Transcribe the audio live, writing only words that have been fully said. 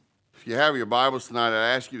If you have your Bibles tonight,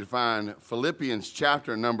 I ask you to find Philippians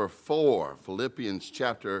chapter number 4. Philippians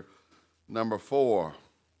chapter number 4.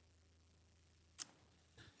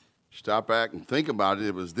 Stop back and think about it.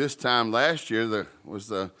 It was this time last year that was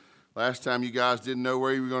the last time you guys didn't know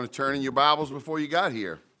where you were going to turn in your Bibles before you got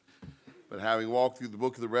here. But having walked through the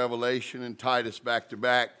book of the Revelation and Titus back to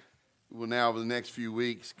back, we will now over the next few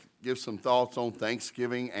weeks give some thoughts on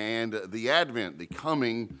Thanksgiving and the Advent, the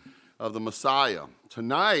coming of the Messiah.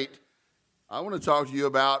 Tonight, I want to talk to you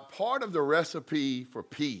about part of the recipe for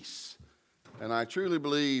peace. And I truly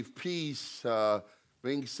believe peace,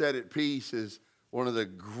 being set at peace, is one of the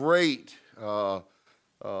great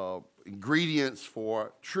ingredients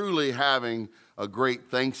for truly having a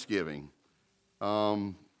great Thanksgiving.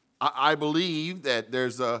 I believe that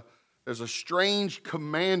there's a strange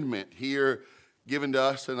commandment here given to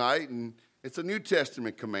us tonight, and it's a New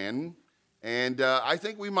Testament commandment. And I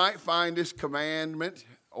think we might find this commandment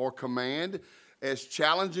or command as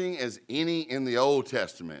challenging as any in the Old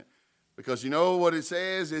Testament. Because you know what it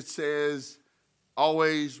says? It says,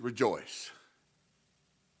 always rejoice.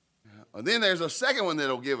 And then there's a second one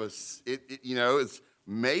that'll give us, it's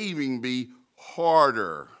may even be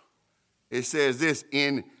harder. It says this,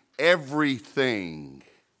 in everything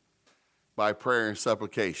by prayer and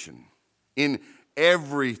supplication. In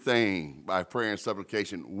everything by prayer and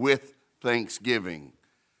supplication with thanksgiving.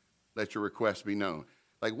 Let your requests be known.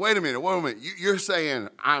 Like, wait a minute. You're saying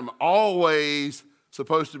I'm always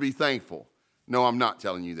supposed to be thankful. No, I'm not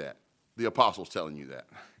telling you that. The apostle's telling you that.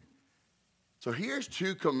 So here's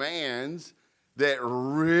two commands that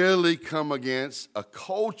really come against a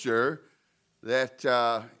culture that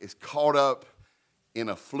is caught up in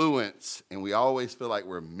affluence, and we always feel like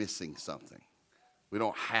we're missing something. We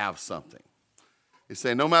don't have something. It's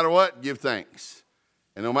saying no matter what, give thanks.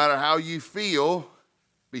 And no matter how you feel,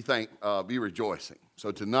 be rejoicing.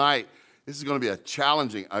 So tonight, this is going to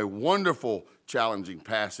be a wonderful, challenging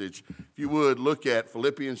passage. If you would, look at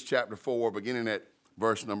Philippians chapter 4, beginning at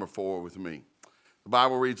verse number 4 with me. The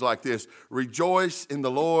Bible reads like this, rejoice in the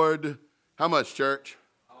Lord. How much, church?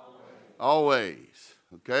 Always.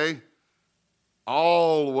 Okay?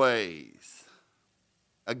 Always.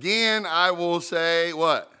 Again, I will say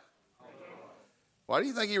what? Why do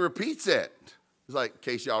you think he repeats that? It's like, in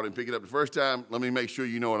case y'all didn't pick it up the first time, let me make sure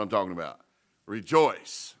you know what I'm talking about.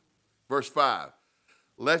 Rejoice. Verse 5.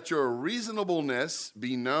 Let your reasonableness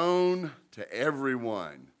be known to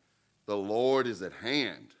everyone. The Lord is at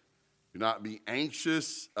hand. Do not be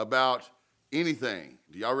anxious about anything.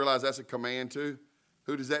 Do y'all realize that's a command too?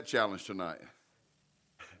 Who does that challenge tonight?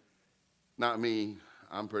 Not me.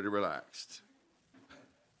 I'm pretty relaxed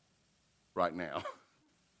right now.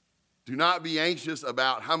 Do not be anxious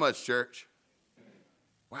about how much, church?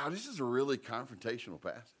 Wow, this is a really confrontational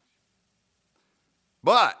passage.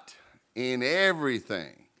 But in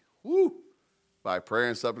everything, by prayer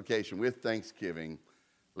and supplication with thanksgiving,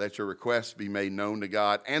 let your requests be made known to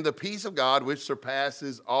God. And the peace of God, which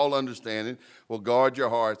surpasses all understanding, will guard your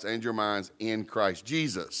hearts and your minds in Christ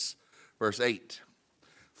Jesus. Verse 8.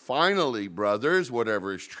 Finally, brothers,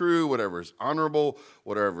 whatever is true, whatever is honorable,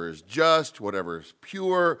 whatever is just, whatever is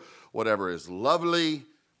pure, whatever is lovely,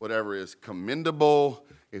 whatever is commendable,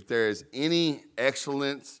 if there is any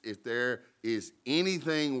excellence, if there is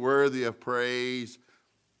anything worthy of praise,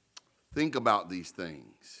 think about these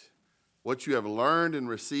things. What you have learned and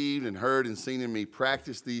received and heard and seen in me,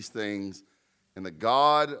 practice these things, and the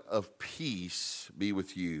God of peace be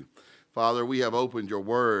with you. Father, we have opened your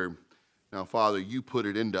word. Now, Father, you put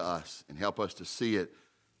it into us and help us to see it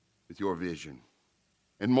with your vision.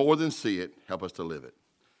 And more than see it, help us to live it.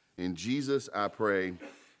 In Jesus, I pray,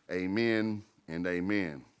 amen and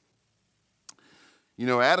amen. You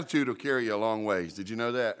know, attitude will carry you a long ways. Did you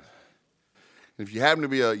know that? If you happen to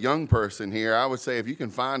be a young person here, I would say if you can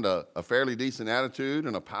find a fairly decent attitude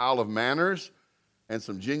and a pile of manners and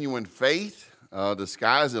some genuine faith, the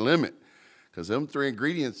sky's the limit. Because them three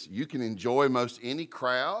ingredients, you can enjoy most any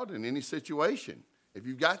crowd and any situation if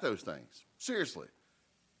you've got those things. Seriously.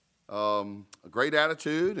 A great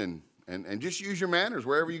attitude and just use your manners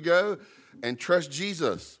wherever you go and trust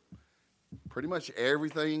Jesus. Pretty much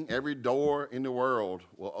everything, every door in the world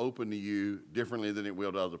will open to you differently than it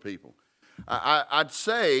will to other people. I'd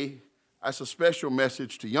say that's a special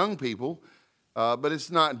message to young people, but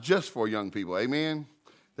it's not just for young people. Amen?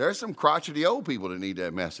 There's some crotchety old people that need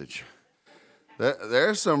that message.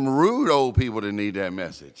 There's some rude old people that need that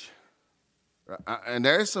message. And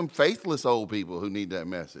there's some faithless old people who need that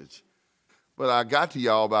message. But I got to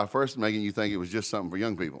y'all by first making you think it was just something for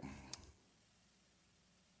young people.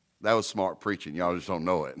 That was smart preaching. Y'all just don't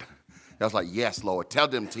know it. I was like, yes, Lord, tell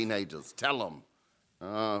them teenagers, tell them.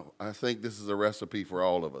 I think this is a recipe for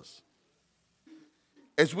all of us.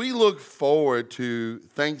 As we look forward to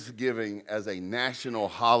Thanksgiving as a national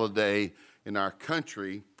holiday in our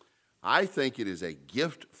country, I think it is a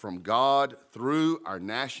gift from God through our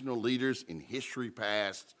national leaders in history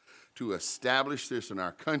past to establish this in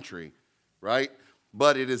our country, right?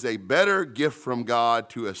 But it is a better gift from God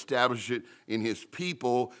to establish it in his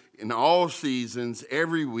people in all seasons,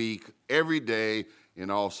 every week, every day, in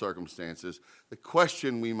all circumstances. The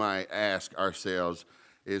question we might ask ourselves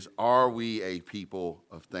is, are we a people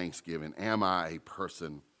of thanksgiving? Am I a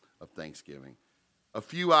person of thanksgiving? A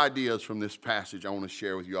few ideas from this passage I want to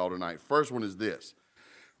share with you all tonight. First one is this.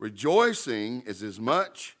 Rejoicing is as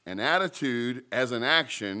much an attitude as an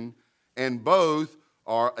action, and both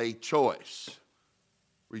are a choice.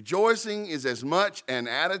 Rejoicing is as much an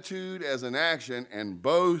attitude as an action, and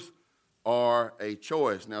both are a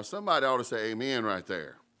choice. Now, somebody ought to say amen right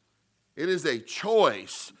there. It is a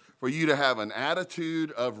choice for you to have an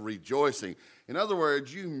attitude of rejoicing. In other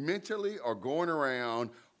words, you mentally are going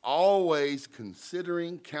around always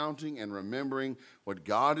considering, counting, and remembering what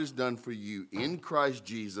God has done for you in Christ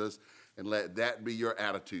Jesus, and let that be your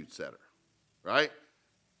attitude setter, right?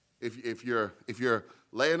 If you're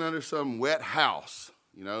laying under some wet house,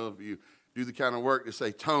 you know, if you do the kind of work to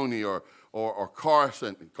say Tony or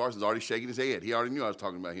Carson, Carson's already shaking his head. He already knew I was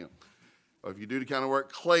talking about him. Or if you do the kind of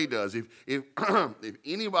work Clay does, if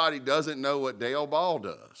anybody doesn't know what Dale Ball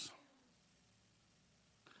does,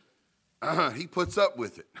 he puts up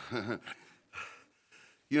with it.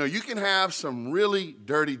 You know, you can have some really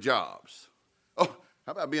dirty jobs. Oh,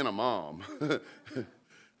 how about being a mom?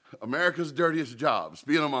 America's dirtiest jobs,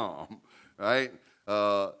 being a mom, right?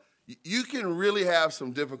 You can really have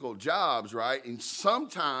some difficult jobs, right? And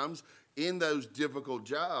sometimes in those difficult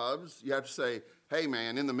jobs, you have to say, hey,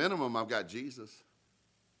 man, in the minimum, I've got Jesus.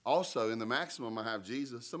 Also, in the maximum, I have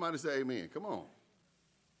Jesus. Somebody say amen. Come on.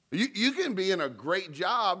 You can be in a great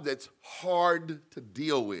job that's hard to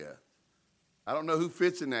deal with. I don't know who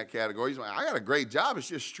fits in that category. He's like, I got a great job. It's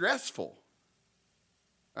just stressful.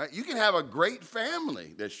 Right? You can have a great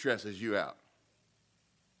family that stresses you out.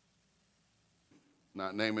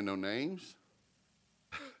 Not naming no names.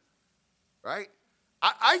 Right?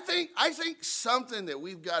 I think something that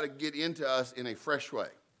we've got to get into us in a fresh way.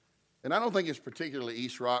 And I don't think it's particularly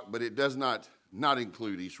East Rock, but it does not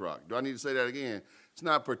include East Rock. Do I need to say that again? It's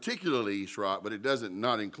not particularly East Rock, but it doesn't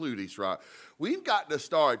not include East Rock. We've got to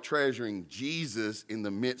start treasuring Jesus in the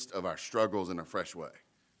midst of our struggles in a fresh way.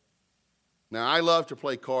 Now, I love to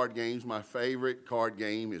play card games. My favorite card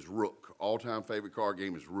game is Rook. All-time favorite card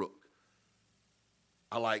game is Rook.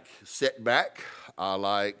 I like Setback. I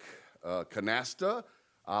like Canasta.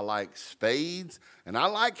 I like Spades. And I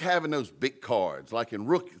like having those big cards. Like in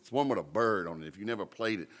Rook, it's one with a bird on it if you never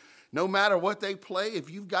played it. No matter what they play, if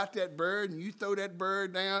you've got that bird and you throw that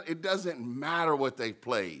bird down, it doesn't matter what they've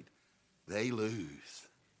played. They lose.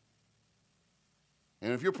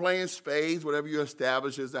 And if you're playing spades, whatever you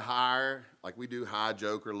establish as a higher, like we do high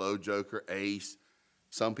joker, low joker, ace,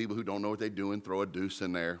 some people who don't know what they're doing throw a deuce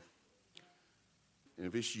in there. And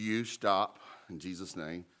if it's you, stop in Jesus'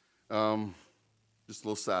 name. Just a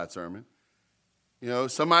little side sermon. You know,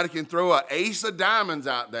 somebody can throw an ace of diamonds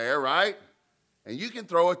out there, right? And you can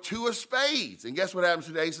throw a two of spades. And guess what happens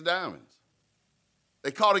to the ace of diamonds? They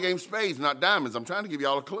call the game spades, not diamonds. I'm trying to give you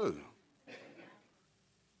all a clue.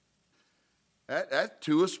 That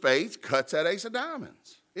two of spades cuts that ace of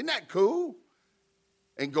diamonds. Isn't that cool?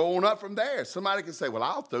 And going up from there, somebody can say, well,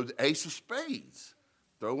 I'll throw the ace of spades.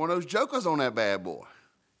 Throw one of those jokers on that bad boy.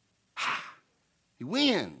 He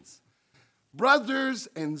wins. Brothers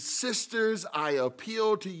and sisters, I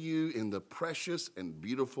appeal to you in the precious and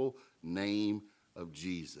beautiful name of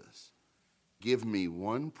Jesus. Give me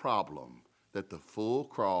one problem that the full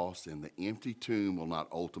cross and the empty tomb will not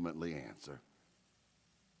ultimately answer.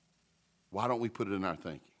 Why don't we put it in our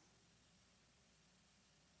thinking?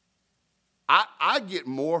 I get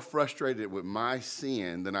more frustrated with my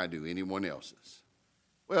sin than I do anyone else's.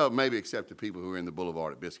 Well, maybe except the people who are in the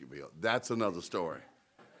boulevard at Biscuitville. That's another story.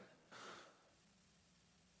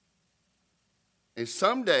 And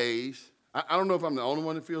some days, I don't know if I'm the only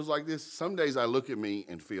one that feels like this. Some days I look at me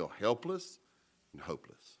and feel helpless and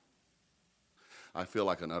hopeless. I feel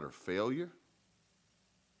like an utter failure.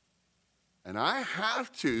 And I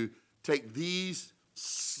have to take these,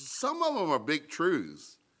 some of them are big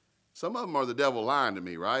truths. Some of them are the devil lying to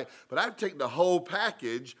me, right? But I take the whole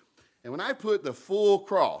package, and when I put the full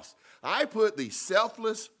cross, I put the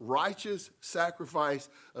selfless, righteous sacrifice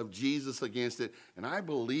of Jesus against it, and I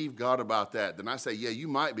believe God about that. Then I say, yeah, you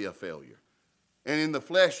might be a failure. And in the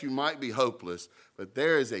flesh, you might be hopeless, but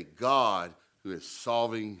there is a God who is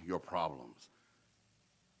solving your problems.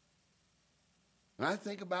 And I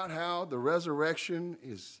think about how the resurrection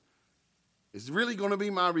is really going to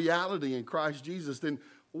be my reality in Christ Jesus. Then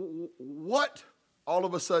what all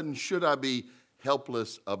of a sudden should I be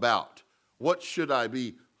helpless about? What should I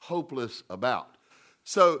be hopeless about?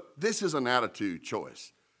 So this is an attitude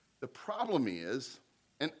choice. The problem is,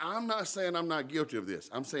 and I'm not saying I'm not guilty of this.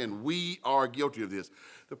 I'm saying we are guilty of this.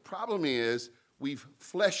 The problem is we've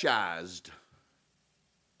fleshized.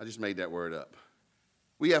 I just made that word up.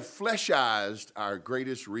 We have fleshized our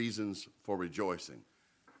greatest reasons for rejoicing.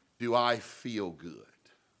 Do I feel good?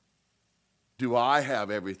 Do I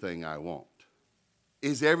have everything I want?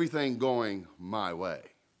 Is everything going my way?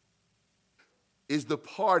 Is the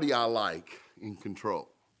party I like in control?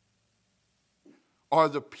 Are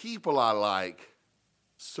the people I like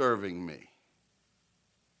serving me?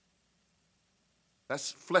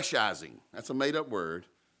 That's fleshizing. That's a made-up word.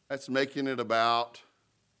 That's making it about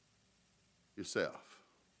yourself.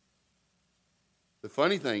 The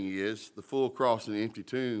funny thing is, the full cross and the empty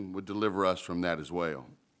tomb would deliver us from that as well.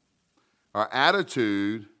 Our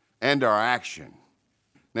attitude and our action.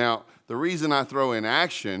 Now, the reason I throw in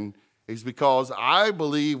action is because I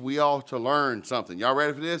believe we ought to learn something. Y'all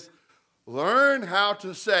ready for this? Learn how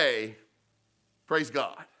to say, praise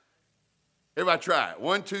God. Everybody try it.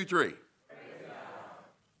 1, 2, 3. Praise God.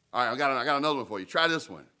 All right, I got another one for you. Try this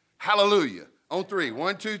one. Hallelujah. On 3.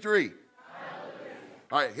 1, 2, 3.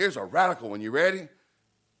 All right, here's a radical one. You ready?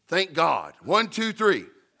 Thank God. 1, 2, 3. Thank God.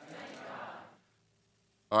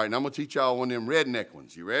 All right, now I'm going to teach y'all one of them redneck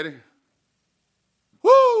ones. You ready?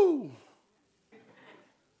 Woo!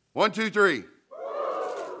 1, 2, 3. Woo!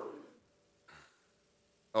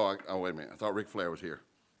 Oh, wait a minute. I thought Ric Flair was here.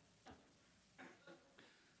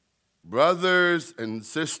 Brothers and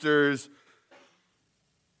sisters,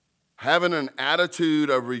 having an attitude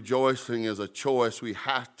of rejoicing is a choice. We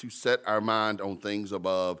have to set our mind on things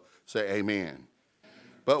above. Say amen.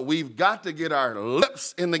 But we've got to get our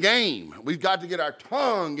lips in the game. We've got to get our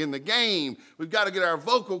tongue in the game. We've got to get our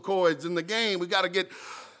vocal cords in the game. We've got to get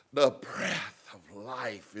the breath of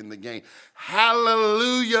life in the game.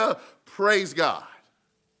 Hallelujah. Praise God.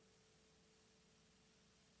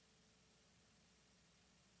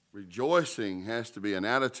 Rejoicing has to be an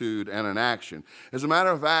attitude and an action. As a matter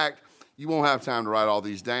of fact, you won't have time to write all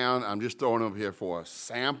these down. I'm just throwing them here for a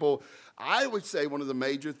sample. I would say one of the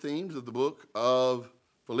major themes of the book of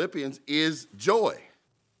Philippians is joy.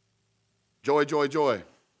 Joy, joy, joy.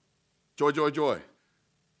 Joy, joy, joy.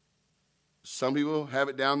 Some people have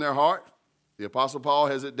it down their heart. The Apostle Paul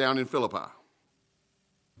has it down in Philippi.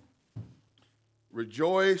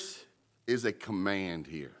 Rejoice is a command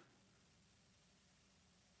here.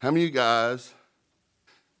 How many of you guys,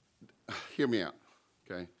 hear me out,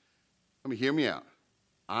 okay? Hear me out.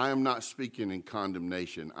 I am not speaking in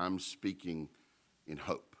condemnation. I'm speaking in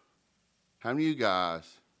hope. How many of you guys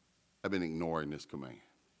have been ignoring this command?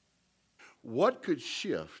 What could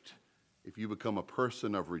shift if you become a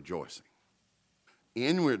person of rejoicing?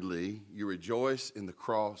 Inwardly, you rejoice in the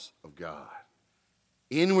cross of God.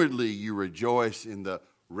 Inwardly, you rejoice in the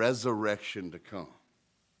resurrection to come.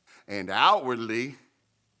 And outwardly,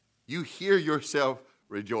 you hear yourself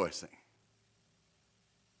rejoicing.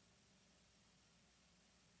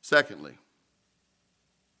 Secondly,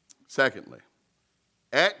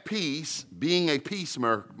 at peace, being a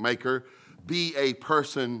peacemaker, be a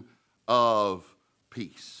person of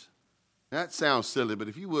peace. That sounds silly, but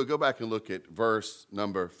if you will, go back and look at verse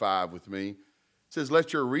number 5 with me. It says,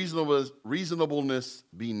 let your reasonableness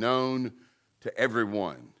be known to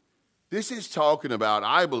everyone. This is talking about,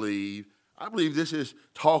 I believe this is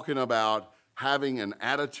talking about having an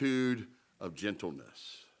attitude of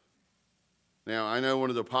gentleness. Now, I know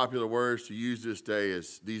one of the popular words to use these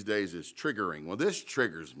days is triggering. Well, this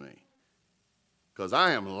triggers me because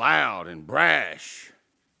I am loud and brash.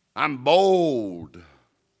 I'm bold.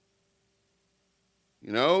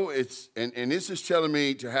 You know, and this is telling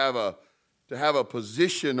me to have a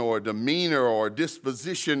position or a demeanor or a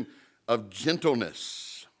disposition of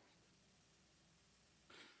gentleness.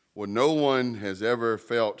 Well, no one has ever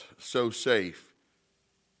felt so safe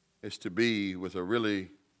as to be with a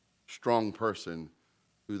really strong person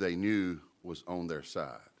who they knew was on their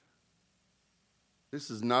side. This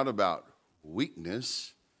is not about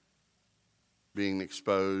weakness being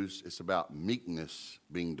exposed. It's about meekness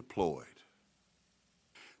being deployed.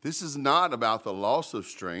 This is not about the loss of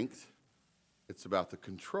strength. It's about the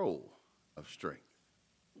control of strength.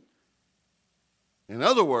 In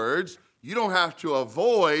other words, you don't have to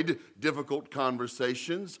avoid difficult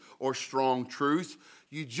conversations or strong truth.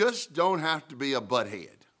 You just don't have to be a butthead.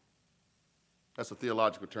 That's a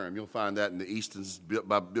theological term. You'll find that in the Easton's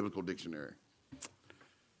Biblical Dictionary.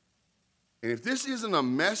 And if this isn't a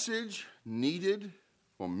message needed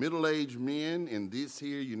for middle-aged men in this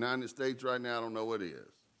here United States right now, I don't know what is.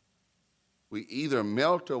 We either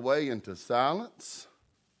melt away into silence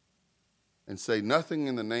and say nothing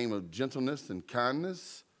in the name of gentleness and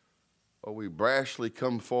kindness, or we brashly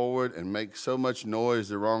come forward and make so much noise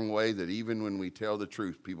the wrong way that even when we tell the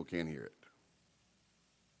truth, people can't hear it.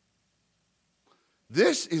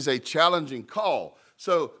 This is a challenging call.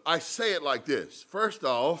 So I say it like this. First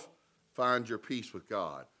off, find your peace with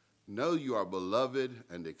God. Know you are beloved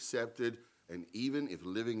and accepted, and even if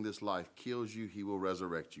living this life kills you, he will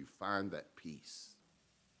resurrect you. Find that peace.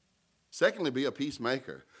 Secondly, be a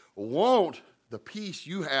peacemaker. Want the peace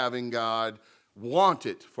you have in God. Want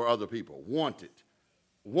it for other people. Want it.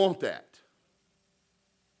 Want that.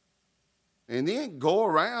 And then go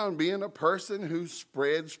around being a person who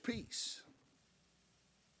spreads peace.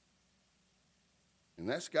 And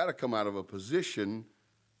that's got to come out of a position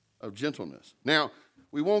of gentleness. Now,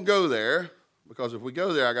 we won't go there, because if we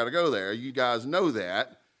go there, I got to go there. You guys know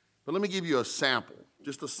that. But let me give you a sample,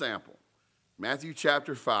 just a sample. Matthew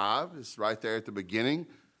chapter 5 is right there at the beginning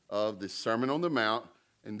of the Sermon on the Mount.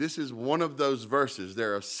 And this is one of those verses.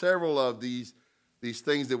 There are several of these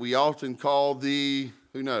things that we often call the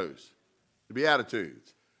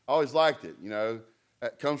Beatitudes. I always liked it,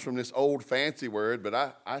 That comes from this old fancy word,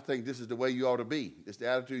 but I think this is the way you ought to be. It's the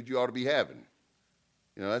attitude you ought to be having.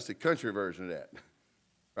 That's the country version of that,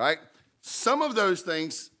 right? Some of those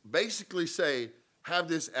things basically say, have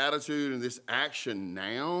this attitude and this action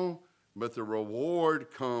now, but the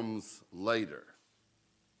reward comes later,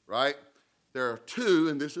 right? There are two,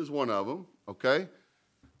 and this is one of them, okay?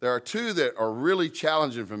 There are two that are really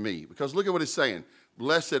challenging for me, because look at what it's saying.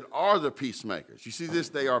 Blessed are the peacemakers. You see this?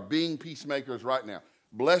 They are being peacemakers right now.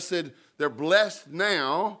 Blessed, they're blessed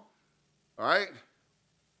now, all right?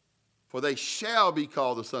 For they shall be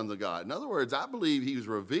called the sons of God. In other words, I believe he was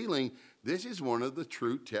revealing this is one of the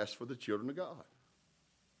true tests for the children of God.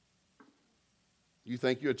 You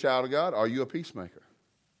think you're a child of God? Are you a peacemaker?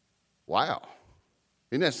 Wow.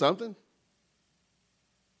 Isn't that something?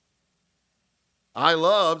 I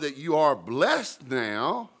love that you are blessed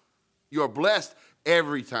now. You are blessed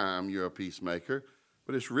every time you're a peacemaker,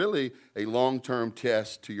 but it's really a long-term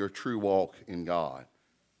test to your true walk in God.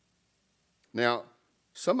 Now,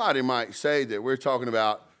 somebody might say that we're talking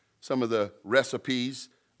about some of the recipes,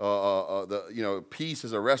 peace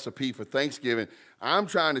is a recipe for Thanksgiving. I'm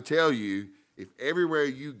trying to tell you, if everywhere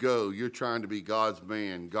you go, you're trying to be God's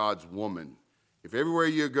man, God's woman. If everywhere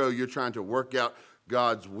you go, you're trying to work out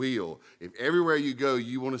God's will. If everywhere you go,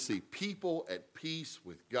 you want to see people at peace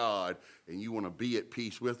with God and you want to be at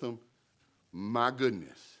peace with them, my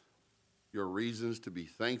goodness, your reasons to be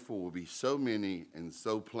thankful will be so many and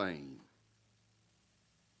so plain.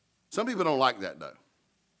 Some people don't like that, though.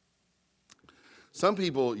 Some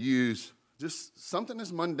people use just something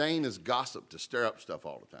as mundane as gossip to stir up stuff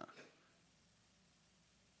all the time.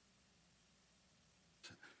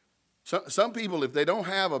 Some people, if they don't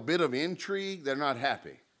have a bit of intrigue, they're not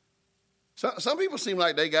happy. Some people seem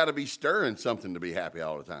like they got to be stirring something to be happy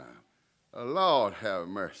all the time. Lord have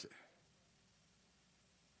mercy.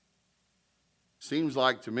 Seems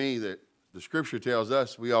like to me that the scripture tells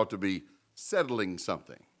us we ought to be settling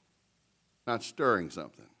something, not stirring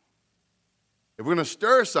something. If we're going to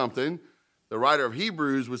stir something, the writer of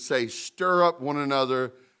Hebrews would say, stir up one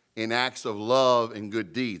another in acts of love and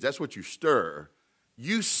good deeds. That's what you stir.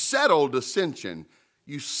 You settle dissension.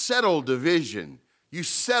 You settle division. You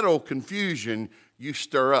settle confusion. You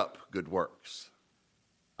stir up good works.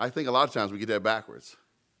 I think a lot of times we get that backwards.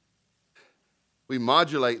 We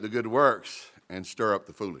modulate the good works and stir up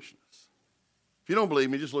the foolishness. If you don't believe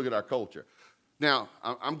me, just look at our culture. Now,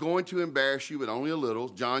 I'm going to embarrass you, but only a little.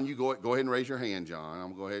 John, you go ahead and raise your hand, John. I'm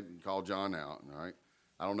going to go ahead and call John out, all right?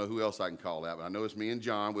 I don't know who else I can call out, but I know it's me and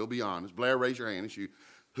John. We'll be honest. Blair, raise your hand. It's you.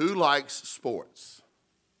 Who likes sports?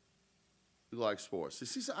 Who likes sports?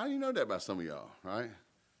 See, I didn't know that about some of y'all, right?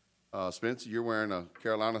 Spencer, you're wearing a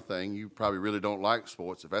Carolina thing. You probably really don't like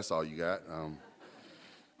sports if that's all you got.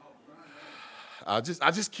 I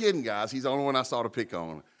just kidding, guys. He's the only one I saw to pick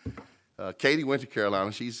on. Katie went to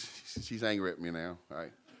Carolina. She's angry at me now. All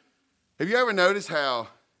right. Have you ever noticed how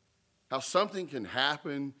something can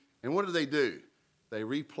happen, and what do? They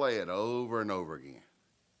replay it over and over again.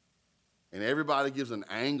 And everybody gives an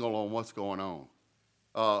angle on what's going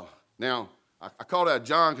on. Now, I called out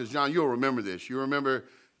John because, John, you'll remember this. You remember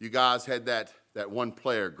you guys had that one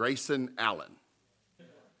player, Grayson Allen.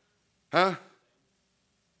 Huh?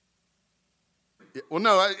 Well,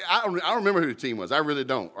 no, I don't remember who the team was. I really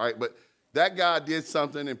don't, right? But that guy did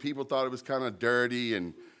something and people thought it was kind of dirty.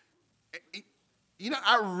 And,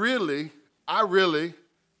 I really,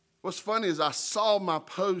 what's funny is I saw my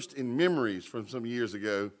post in Memories from some years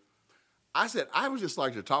ago. I said, I would just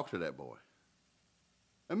like to talk to that boy.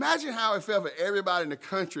 Imagine how it felt for everybody in the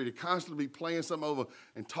country to constantly be playing something over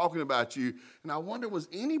and talking about you. And I wonder, was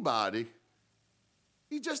anybody,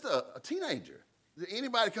 he's just a teenager. Did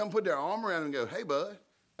anybody come put their arm around him and go, hey, bud,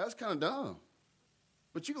 that's kind of dumb,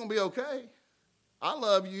 but you're going to be okay. I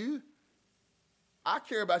love you. I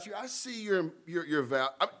care about you. I see your value.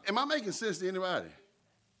 Am I making sense to anybody?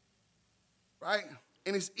 Right?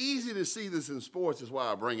 And it's easy to see this in sports. That's why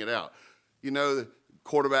I bring it out. The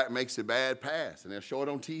quarterback makes a bad pass, and they'll show it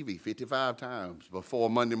on TV 55 times before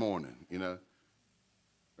Monday morning,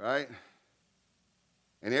 right?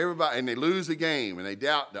 And they lose the game, and they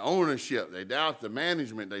doubt the ownership, they doubt the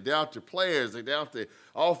management, they doubt the players, they doubt the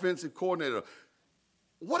offensive coordinator.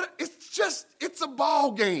 It's a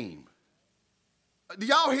ball game. Do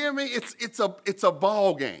y'all hear me? It's a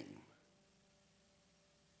ball game.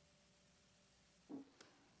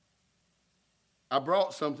 I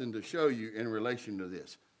brought something to show you in relation to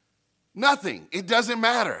this. Nothing. It doesn't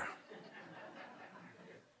matter.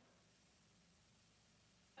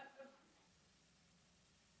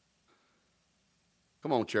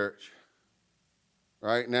 Come on, church.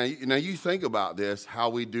 Right? Now you think about this, how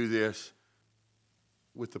we do this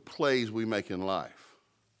with the plays we make in life.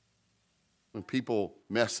 When people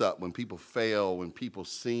mess up, when people fail, when people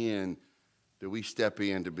sin, do we step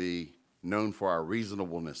in to be known for our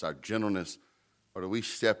reasonableness, our gentleness, or do we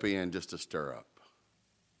step in just to stir up?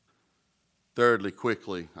 Thirdly,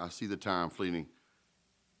 quickly, I see the time fleeting.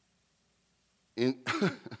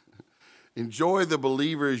 Enjoy the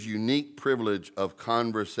believer's unique privilege of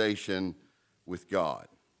conversation with God.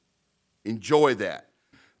 Enjoy that.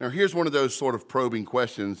 Now, here's one of those sort of probing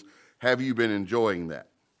questions. Have you been enjoying that?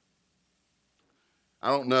 I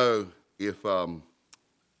don't know if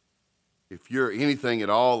you're anything at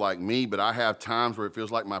all like me, but I have times where it feels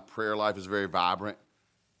like my prayer life is very vibrant.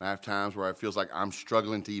 I have times where it feels like I'm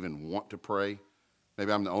struggling to even want to pray.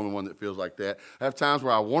 Maybe I'm the only one that feels like that. I have times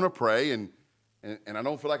where I want to pray and I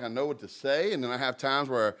don't feel like I know what to say. And then I have times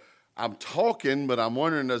where I'm talking, but I'm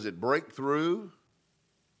wondering, does it break through?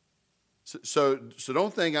 So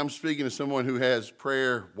don't think I'm speaking to someone who has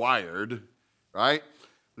prayer wired, right?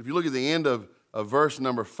 But if you look at the end of verse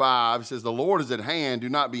number 5, it says, the Lord is at hand. Do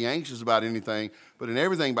not be anxious about anything, but in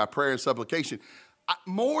everything by prayer and supplication.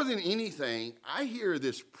 More than anything, I hear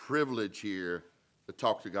this privilege here to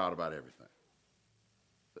talk to God about everything.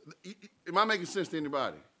 Am I making sense to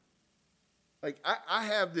anybody? Like, I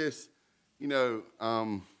have this,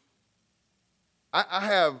 I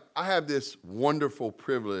have this wonderful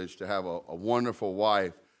privilege to have a wonderful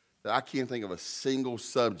wife that I can't think of a single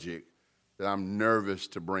subject that I'm nervous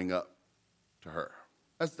to bring up to her.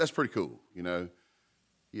 That's pretty cool,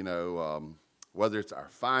 whether it's our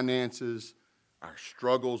finances, our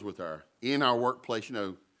struggles in our workplace,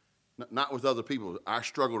 not with other people, our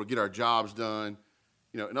struggle to get our jobs done.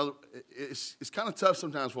 It's kind of tough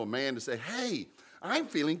sometimes for a man to say, hey, I'm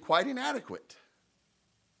feeling quite inadequate.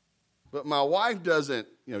 But my wife doesn't,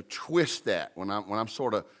 twist that when I'm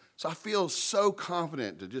sort of, so I feel so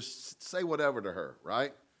confident to just say whatever to her,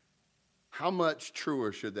 right? How much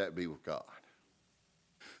truer should that be with God?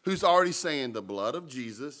 Who's already saying the blood of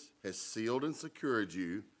Jesus has sealed and secured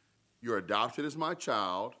you. You're adopted as my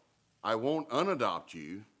child. I won't unadopt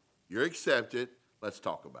you. You're accepted. Let's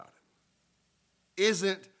talk about it.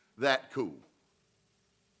 Isn't that cool?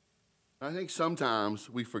 I think sometimes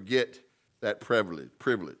we forget that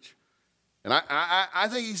privilege. And I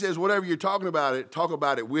think he says, whatever you're talking about it, talk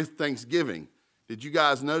about it with thanksgiving. Did you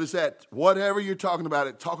guys notice that? Whatever you're talking about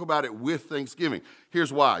it, talk about it with thanksgiving.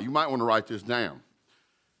 Here's why. You might want to write this down.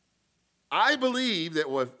 I believe that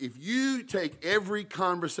if you take every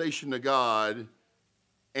conversation to God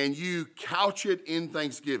and you couch it in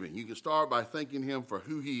thanksgiving, you can start by thanking him for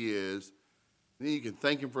who he is, and then you can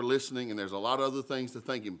thank him for listening, and there's a lot of other things to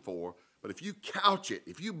thank him for. But if you couch it,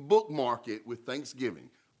 if you bookmark it with thanksgiving,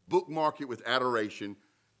 bookmark it with adoration,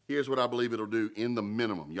 here's what I believe it'll do in the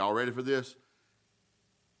minimum. Y'all ready for this?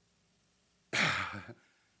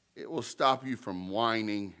 It will stop you from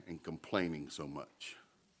whining and complaining so much.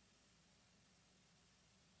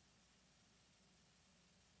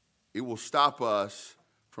 It will stop us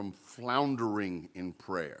from floundering in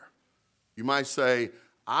prayer. You might say,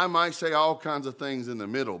 I might say all kinds of things in the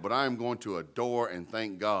middle, but I am going to adore and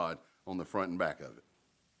thank God on the front and back of it.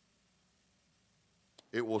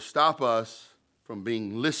 It will stop us from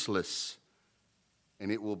being listless,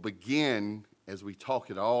 and it will begin, as we talk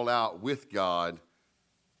it all out with God,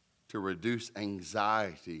 to reduce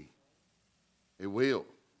anxiety. It will.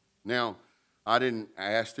 Now, I didn't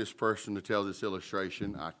ask this person to tell this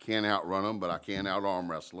illustration. I can't outrun them, but I can out-arm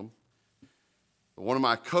wrestle them. One of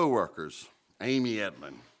my coworkers, Amy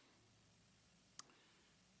Edlin,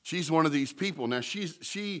 she's one of these people. Now,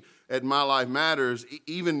 she at My Life Matters,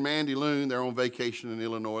 even Mandy Loon, they're on vacation in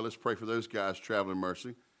Illinois. Let's pray for those guys, traveling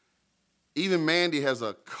mercy. Even Mandy has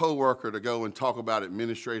a coworker to go and talk about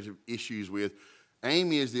administrative issues with.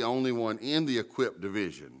 Amy is the only one in the equipped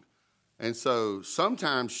division. And so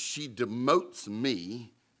sometimes she demotes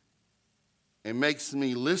me and makes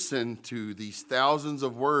me listen to these thousands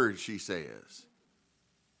of words she says.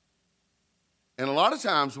 And a lot of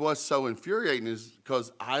times what's so infuriating is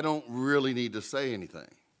because I don't really need to say anything.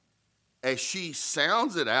 As she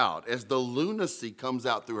sounds it out, as the lunacy comes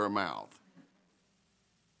out through her mouth,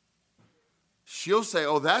 she'll say,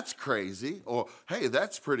 oh, that's crazy, or hey,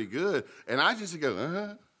 that's pretty good. And I just go,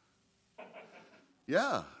 uh-huh.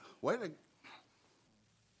 Yeah, wait a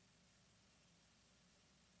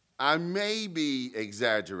I may be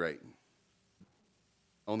exaggerating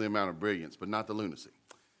on the amount of brilliance, but not the lunacy.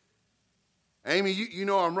 Amy, you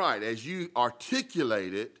know I'm right. As you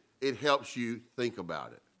articulate it, it helps you think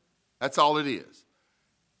about it. That's all it is.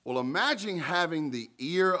 Well, imagine having the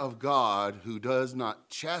ear of God who does not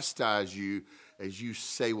chastise you as you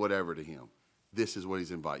say whatever to him. This is what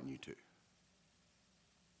he's inviting you to.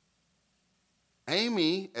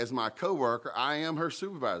 Amy, as my coworker, I am her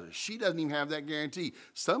supervisor. She doesn't even have that guarantee.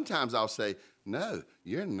 Sometimes I'll say, no,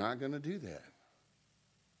 you're not going to do that.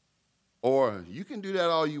 Or you can do that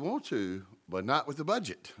all you want to, but not with the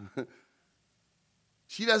budget.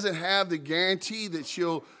 She doesn't have the guarantee that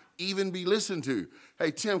she'll even be listened to.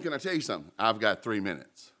 Hey, Tim, can I tell you something? I've got 3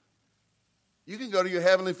 minutes. You can go to your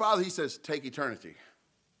Heavenly Father. He says, take eternity.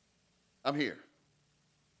 I'm here.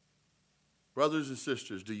 Brothers and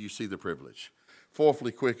sisters, do you see the privilege?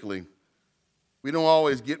 Fourthly, quickly, we don't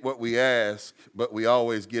always get what we ask, but we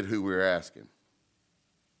always get who we're asking.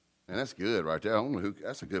 And that's good right there. I don't know who,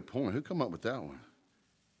 that's a good point. Who come up with that one?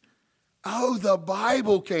 Oh, the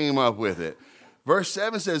Bible came up with it. Verse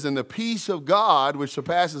 7 says, and the peace of God, which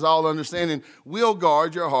surpasses all understanding, will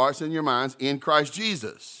guard your hearts and your minds in Christ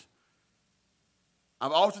Jesus.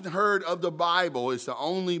 I've often heard of the Bible. It's the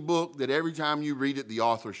only book that every time you read it, the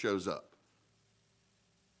author shows up.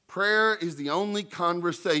 Prayer is the only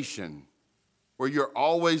conversation where you're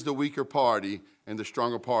always the weaker party and the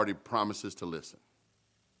stronger party promises to listen.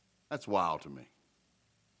 That's wild to me.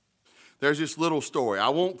 There's this little story. I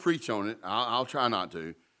won't preach on it. I'll try not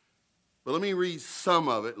to. But let me read some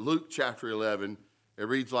of it. Luke chapter 11. It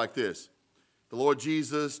reads like this. The Lord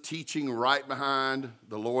Jesus, teaching right behind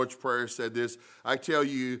the Lord's Prayer, said this, I tell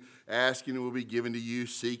you, ask and it will be given to you,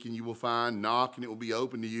 seek and you will find, knock and it will be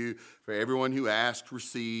open to you. For everyone who asks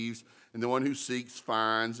receives, and the one who seeks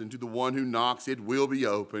finds, and to the one who knocks it will be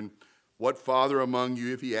open. What father among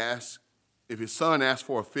you, if his son asks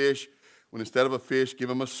for a fish, when instead of a fish give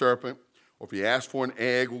him a serpent, or if he asks for an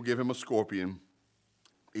egg, will give him a scorpion?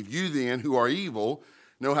 If you then, who are evil,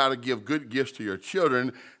 know how to give good gifts to your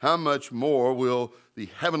children, how much more will the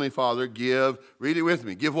Heavenly Father give? Read it with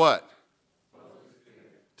me. Give what?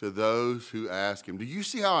 To those who ask him. Do you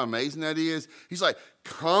see how amazing that is? He's like,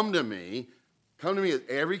 come to me at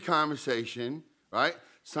every conversation, right?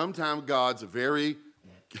 Sometimes God's very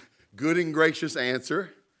good and gracious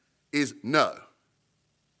answer is no.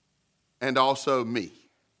 And also me.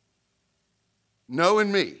 No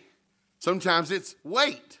and me. Sometimes it's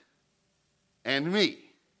wait and me.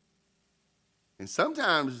 And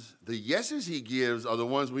sometimes the yeses he gives are the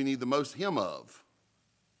ones we need the most him of.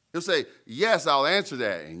 He'll say, yes, I'll answer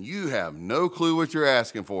that. And you have no clue what you're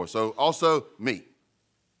asking for. So also me.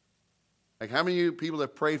 Like how many of you people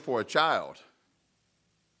have prayed for a child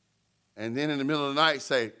and then in the middle of the night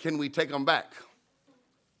say, can we take them back?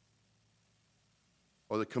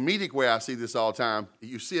 Or the comedic way I see this all the time,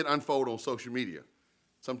 you see it unfold on social media.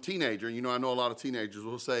 Some teenager, and I know a lot of teenagers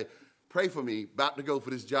will say, pray for me, about to go for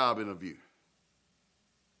this job interview.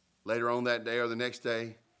 Later on that day or the next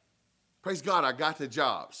day, praise God, I got the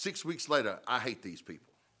job. 6 weeks later, I hate these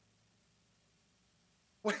people.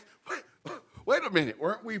 Wait a minute.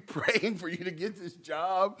 Weren't we praying for you to get this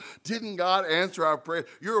job? Didn't God answer our prayer?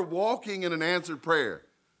 You're walking in an answered prayer.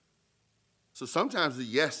 So sometimes the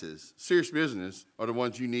yeses, serious business, are the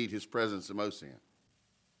ones you need his presence the most in.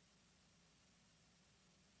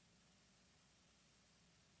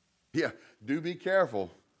 Yeah, do be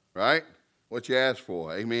careful, right? What you ask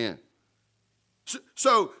for, amen.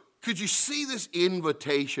 So could you see this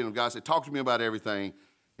invitation of God? Say, talk to me about everything,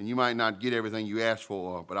 and you might not get everything you asked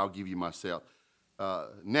for, but I'll give you myself.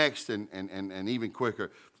 Next, and even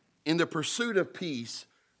quicker, In the pursuit of peace,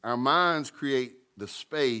 our minds create the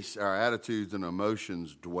space our attitudes and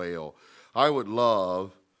emotions dwell. I would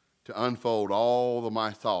love to unfold all of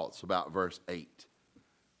my thoughts about verse 8.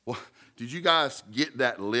 Well, did you guys get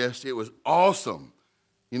that list? It was awesome.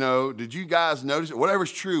 You know, did you guys notice it?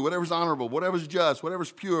 Whatever's true, whatever's honorable, whatever's just,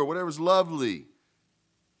 whatever's pure, whatever's lovely.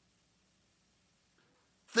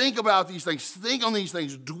 Think about these things. Think on these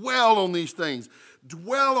things. Dwell on these things.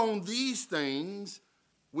 Dwell on these things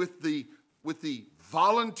with the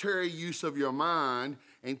voluntary use of your mind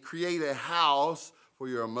and create a house for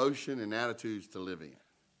your emotion and attitudes to live in.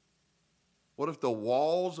 What if the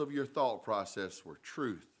walls of your thought process were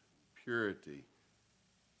truth, purity,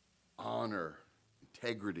 honor,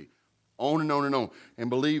 integrity, on and on and on? And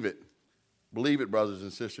believe it, brothers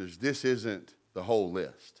and sisters, this isn't the whole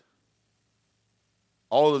list.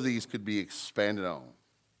 All of these could be expanded on.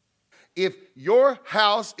 If your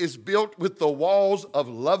house is built with the walls of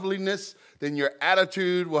loveliness, then your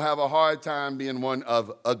attitude will have a hard time being one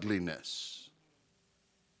of ugliness.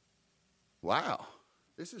 Wow,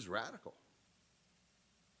 this is radical.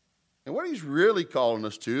 And what he's really calling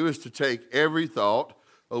us to is to take every thought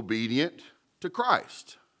obedient to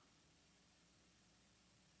Christ.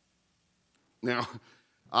 Now,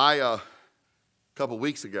 a couple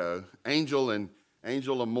weeks ago, Angel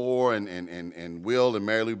Amore and Will and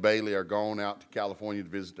Mary Lou Bailey are going out to California to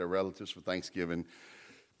visit their relatives for Thanksgiving.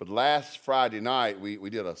 But last Friday night, we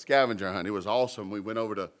did a scavenger hunt. It was awesome. We went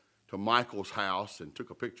over to Michael's house and took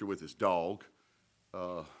a picture with his dog.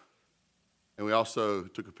 And we also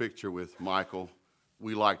took a picture with Michael.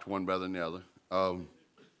 We liked one better than the other.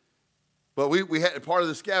 But we had part of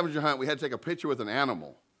the scavenger hunt, we had to take a picture with an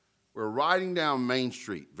animal. We're riding down Main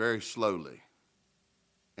Street very slowly.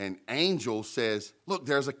 And Angel says, look,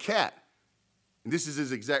 there's a cat. And this is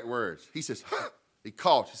his exact words. He says, huh. He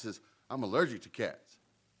called. He says, I'm allergic to cats.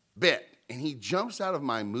 Bet. And he jumps out of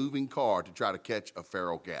my moving car to try to catch a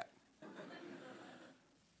feral cat.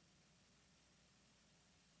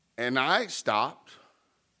 And I stopped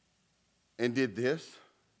and did this.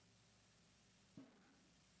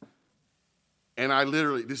 And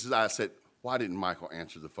I said, why didn't Michael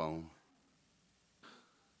answer the phone?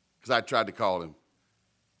 Because I tried to call him.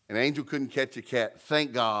 And Angel couldn't catch a cat.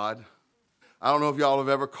 Thank God. I don't know if y'all have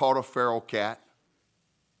ever caught a feral cat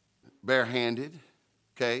barehanded,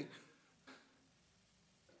 okay?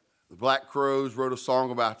 The Black Crowes wrote a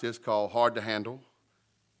song about this called Hard to Handle.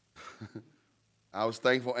 I was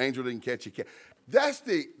thankful Angel didn't catch a cat. That's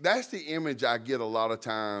the image I get a lot of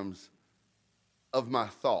times of my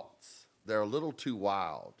thoughts. They're a little too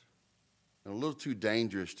wild and a little too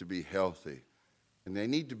dangerous to be healthy. And they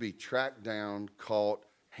need to be tracked down, caught,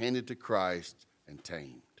 handed to Christ, and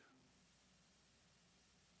tamed.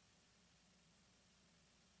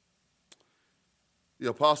 The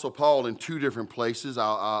Apostle Paul in two different places,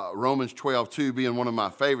 Romans 12:2 being one of my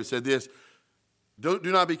favorites, said this, do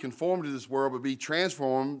not be conformed to this world, but be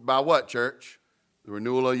transformed by what, church? The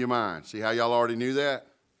renewal of your mind. See how y'all already knew that?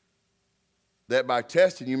 That by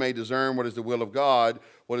testing you may discern what is the will of God,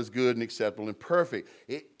 what is good and acceptable and perfect.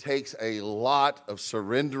 It takes a lot of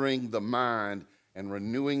surrendering the mind and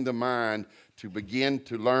renewing the mind to begin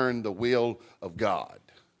to learn the will of God.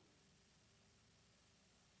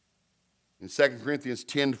 In 2 Corinthians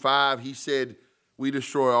 10:5, he said, we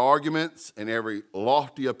destroy arguments and every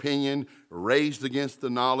lofty opinion raised against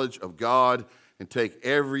the knowledge of God and take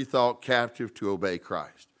every thought captive to obey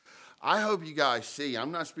Christ. I hope you guys see,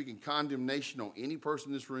 I'm not speaking condemnation on any person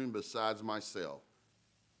in this room besides myself.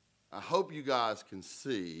 I hope you guys can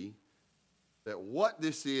see that what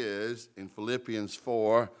this is in Philippians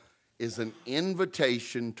 4 is an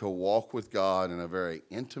invitation to walk with God in a very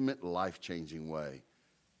intimate, life-changing way.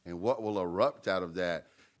 And what will erupt out of that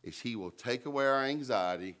is he will take away our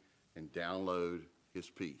anxiety and download his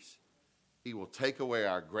peace. He will take away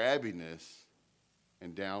our grabbiness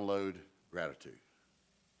and download gratitude.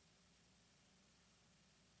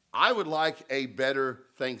 I would like a better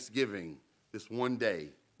Thanksgiving this one day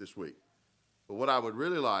this week. But what I would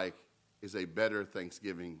really like is a better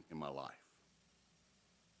Thanksgiving in my life.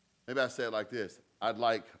 Maybe I say it like this. I'd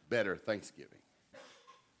like better Thanksgiving.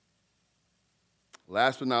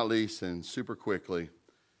 Last but not least, and super quickly,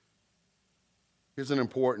 here's an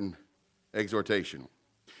important exhortation.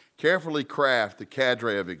 Carefully craft the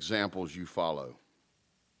cadre of examples you follow.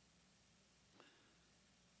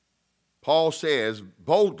 Paul says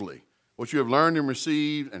boldly, what you have learned and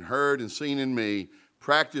received and heard and seen in me,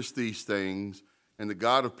 practice these things, and the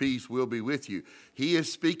God of peace will be with you. He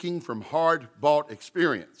is speaking from hard-bought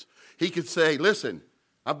experience. He could say, listen,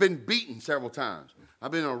 I've been beaten several times.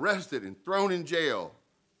 I've been arrested and thrown in jail.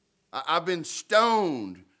 I've been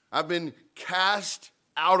stoned. I've been cast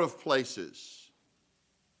out of places.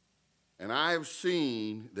 And I have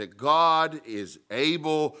seen that God is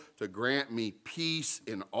able to grant me peace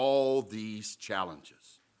in all these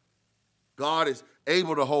challenges. God is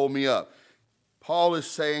able to hold me up. Paul is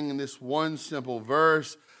saying in this one simple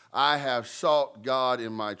verse, I have sought God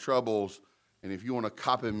in my troubles, and if you want to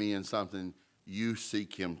copy me in something, you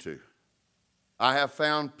seek him too. I have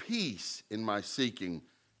found peace in my seeking,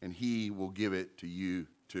 and he will give it to you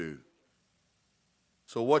too.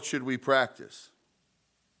 So what should we practice?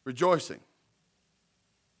 Rejoicing.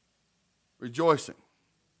 Rejoicing.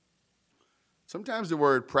 Sometimes the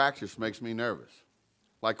word practice makes me nervous.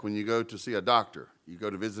 Like when you go to see a doctor, you go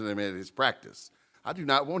to visit him at his practice. I do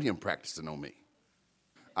not want him practicing on me.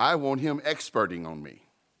 I want him experting on me.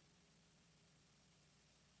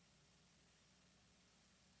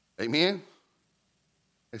 Amen?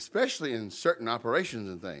 Especially in certain operations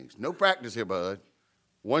and things. No practice here, bud.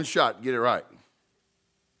 One shot, get it right.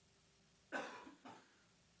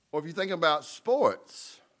 Or if you think about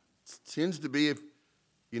sports, it tends to be if,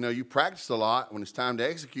 you practice a lot, when it's time to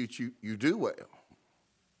execute, you do well.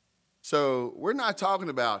 So we're not talking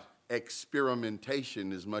about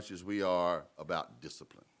experimentation as much as we are about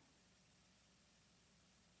discipline.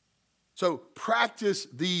 So practice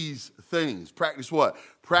these things. Practice what?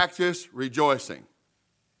 Practice rejoicing.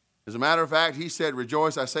 As a matter of fact, he said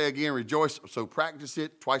rejoice. I say again, rejoice. So practice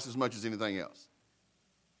it twice as much as anything else.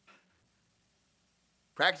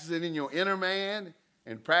 Practice it in your inner man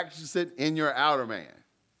and practice it in your outer man.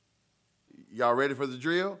 Y'all ready for the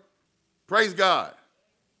drill? Praise God.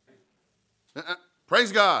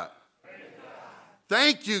 Praise God. Praise God.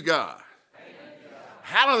 Thank you, God. Thank you, God.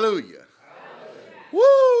 Hallelujah. Hallelujah.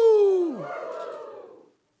 Woo!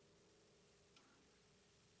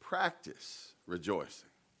 Practice rejoicing.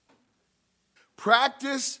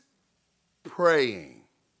 Practice praying.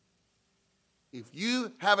 If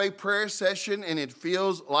you have a prayer session and it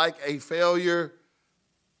feels like a failure,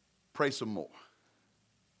 pray some more.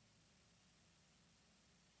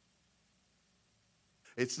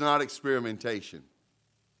 It's not experimentation.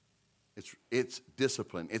 It's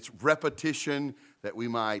discipline. It's repetition that we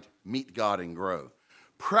might meet God and grow.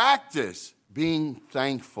 Practice being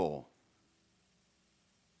thankful.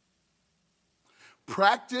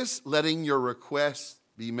 Practice letting your requests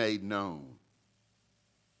be made known.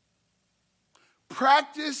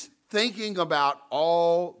 Practice thinking about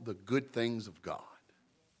all the good things of God.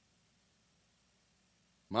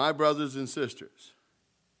 My brothers and sisters,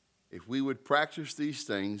 if we would practice these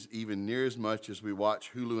things even near as much as we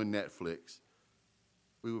watch Hulu and Netflix,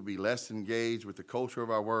 we would be less engaged with the culture of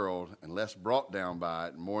our world and less brought down by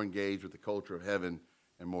it and more engaged with the culture of heaven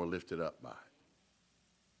and more lifted up by it.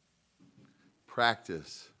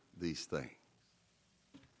 Practice these things.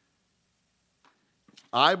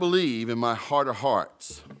 I believe in my heart of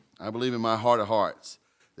hearts,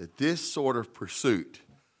 that this sort of pursuit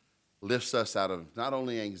lifts us out of not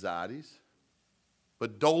only anxieties,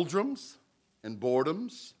 but doldrums and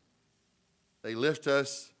boredoms. They lift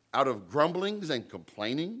us out of grumblings and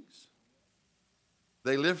complainings.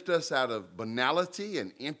 They lift us out of banality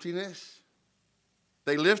and emptiness.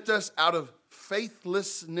 They lift us out of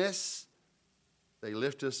faithlessness. They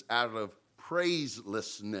lift us out of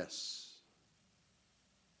praiselessness.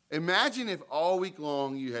 Imagine if all week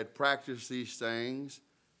long you had practiced these things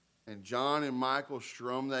and John and Michael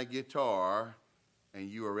strummed that guitar and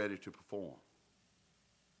you were ready to perform.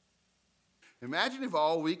 Imagine if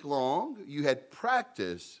all week long you had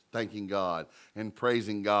practiced thanking God and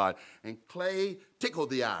praising God and Clay tickled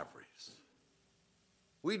the ivories.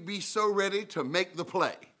 We'd be so ready to make the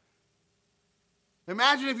play.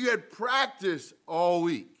 Imagine if you had practiced all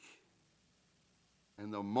week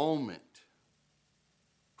and the moment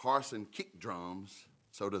Carson kicked drums,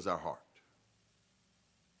 so does our heart.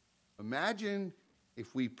 Imagine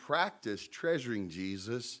if we practiced treasuring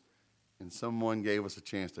Jesus and someone gave us a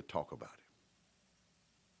chance to talk about him.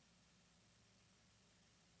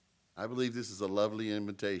 I believe this is a lovely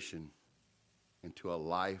invitation into a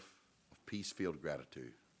life of peace-filled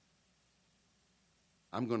gratitude.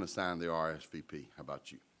 I'm going to sign the RSVP. How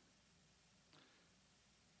about you?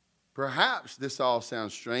 Perhaps this all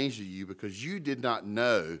sounds strange to you because you did not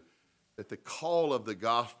know that the call of the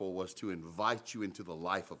gospel was to invite you into the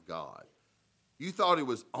life of God. You thought it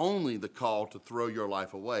was only the call to throw your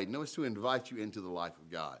life away. No, it's to invite you into the life of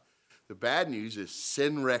God. The bad news is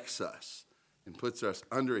sin wrecks us and puts us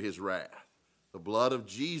under his wrath. The blood of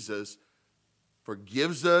Jesus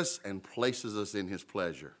forgives us and places us in his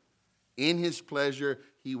pleasure. In his pleasure,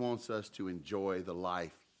 he wants us to enjoy the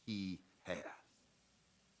life he has.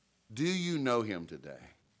 Do you know him today?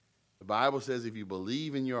 The Bible says if you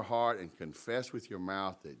believe in your heart and confess with your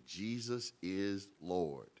mouth that Jesus is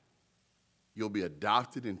Lord, you'll be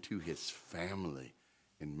adopted into his family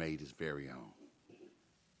and made his very own.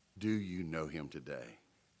 Do you know him today?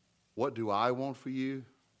 What do I want for you?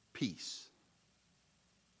 Peace,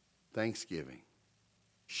 thanksgiving,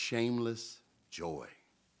 shameless joy.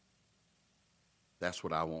 That's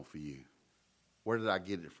what I want for you. Where did I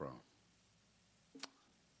get it from?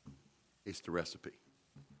 It's the recipe.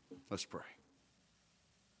 Let's pray.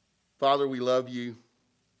 Father, we love you,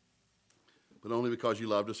 but only because you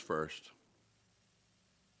loved us first.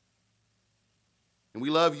 And we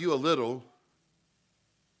love you a little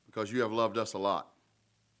because you have loved us a lot.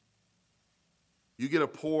 You get a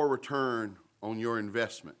poor return on your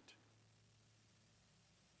investment.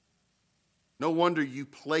 No wonder you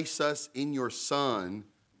place us in your Son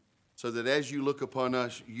so that as you look upon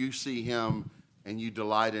us, you see him and you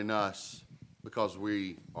delight in us because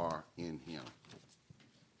we are in him.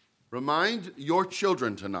 Remind your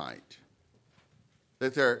children tonight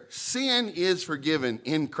that their sin is forgiven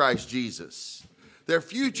in Christ Jesus. Their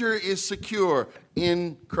future is secure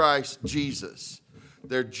in Christ Jesus.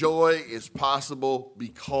 Their joy is possible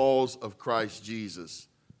because of Christ Jesus.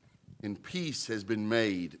 And peace has been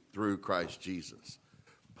made through Christ Jesus.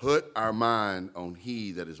 Put our mind on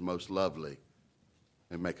he that is most lovely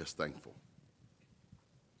and make us thankful.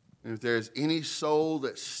 And if there's any soul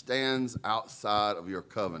that stands outside of your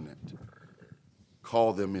covenant,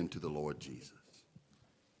 call them into the Lord Jesus.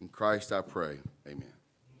 In Christ I pray, amen.